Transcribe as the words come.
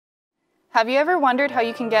Have you ever wondered how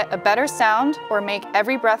you can get a better sound or make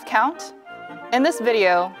every breath count? In this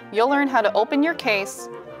video, you'll learn how to open your case,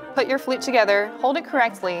 put your flute together, hold it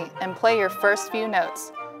correctly, and play your first few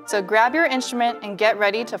notes. So grab your instrument and get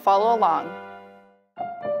ready to follow along.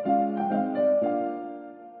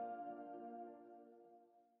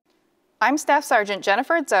 I'm Staff Sergeant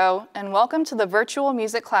Jennifer Zhou, and welcome to the virtual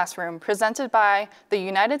music classroom presented by the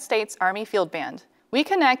United States Army Field Band. We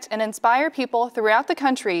connect and inspire people throughout the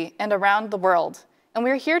country and around the world, and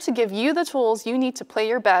we're here to give you the tools you need to play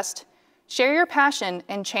your best, share your passion,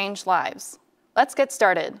 and change lives. Let's get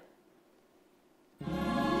started.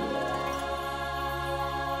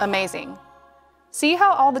 Amazing. See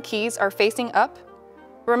how all the keys are facing up?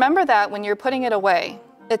 Remember that when you're putting it away.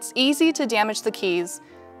 It's easy to damage the keys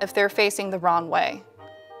if they're facing the wrong way.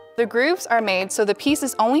 The grooves are made so the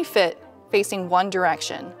pieces only fit facing one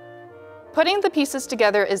direction. Putting the pieces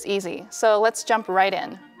together is easy, so let's jump right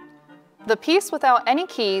in. The piece without any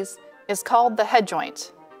keys is called the head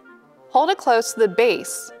joint. Hold it close to the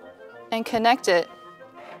base and connect it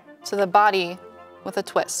to the body with a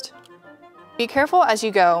twist. Be careful as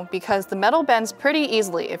you go because the metal bends pretty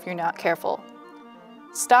easily if you're not careful.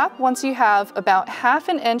 Stop once you have about ½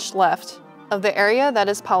 inch left of the area that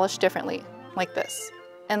is polished differently, like this,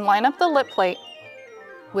 and line up the lip plate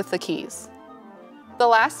with the keys. The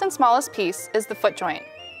last and smallest piece is the foot joint.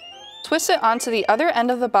 Twist it onto the other end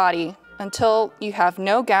of the body until you have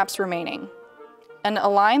no gaps remaining, and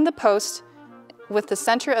align the post with the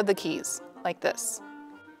center of the keys, like this.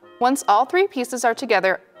 Once all three pieces are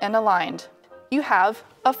together and aligned, you have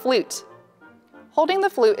a flute. Holding the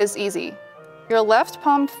flute is easy. Your left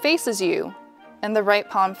palm faces you, and the right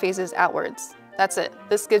palm faces outwards. That's it.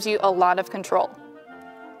 This gives you a lot of control.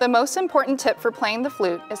 The most important tip for playing the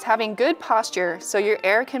flute is having good posture so your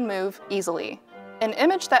air can move easily. An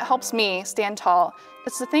image that helps me stand tall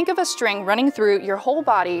is to think of a string running through your whole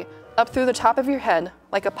body up through the top of your head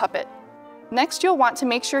like a puppet. Next, you'll want to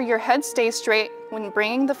make sure your head stays straight when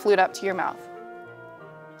bringing the flute up to your mouth.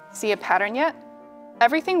 See a pattern yet?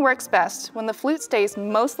 Everything works best when the flute stays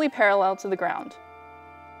mostly parallel to the ground.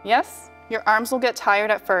 Yes, your arms will get tired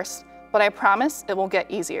at first, but I promise it will get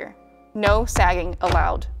easier. No sagging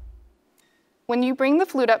allowed. When you bring the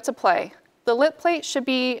flute up to play, the lip plate should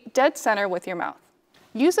be dead center with your mouth.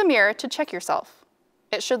 Use a mirror to check yourself.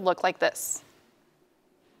 It should look like this.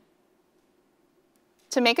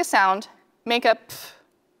 To make a sound, make a pff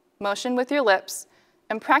motion with your lips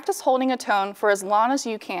and practice holding a tone for as long as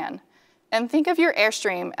you can, and think of your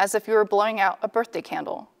airstream as if you were blowing out a birthday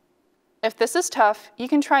candle. If this is tough, you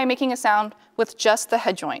can try making a sound with just the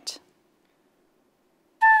head joint.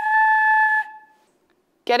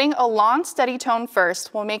 Getting a long, steady tone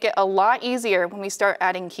first will make it a lot easier when we start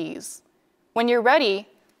adding keys. When you're ready,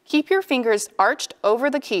 keep your fingers arched over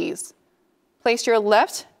the keys. Place your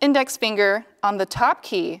left index finger on the top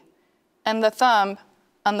key and the thumb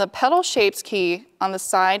on the pedal-shaped key on the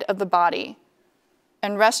side of the body.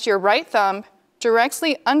 And rest your right thumb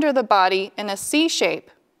directly under the body in a C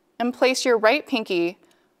shape and place your right pinky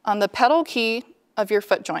on the pedal key of your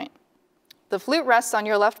foot joint. The flute rests on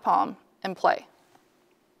your left palm and play.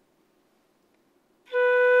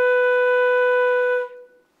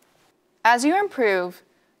 As you improve,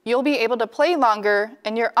 you'll be able to play longer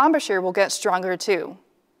and your embouchure will get stronger too.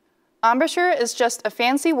 Embouchure is just a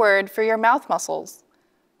fancy word for your mouth muscles.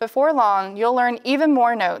 Before long, you'll learn even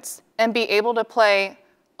more notes and be able to play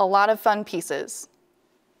a lot of fun pieces.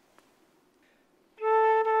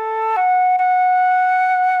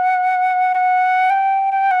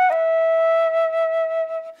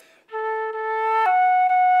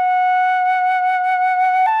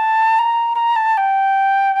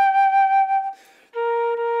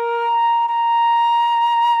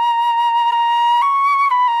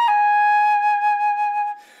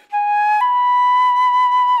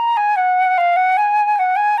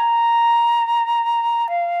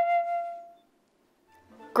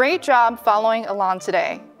 Great job following along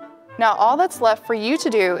today. Now all that's left for you to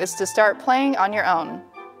do is to start playing on your own.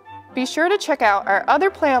 Be sure to check out our other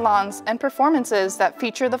play-alongs and performances that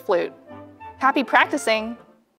feature the flute. Happy practicing!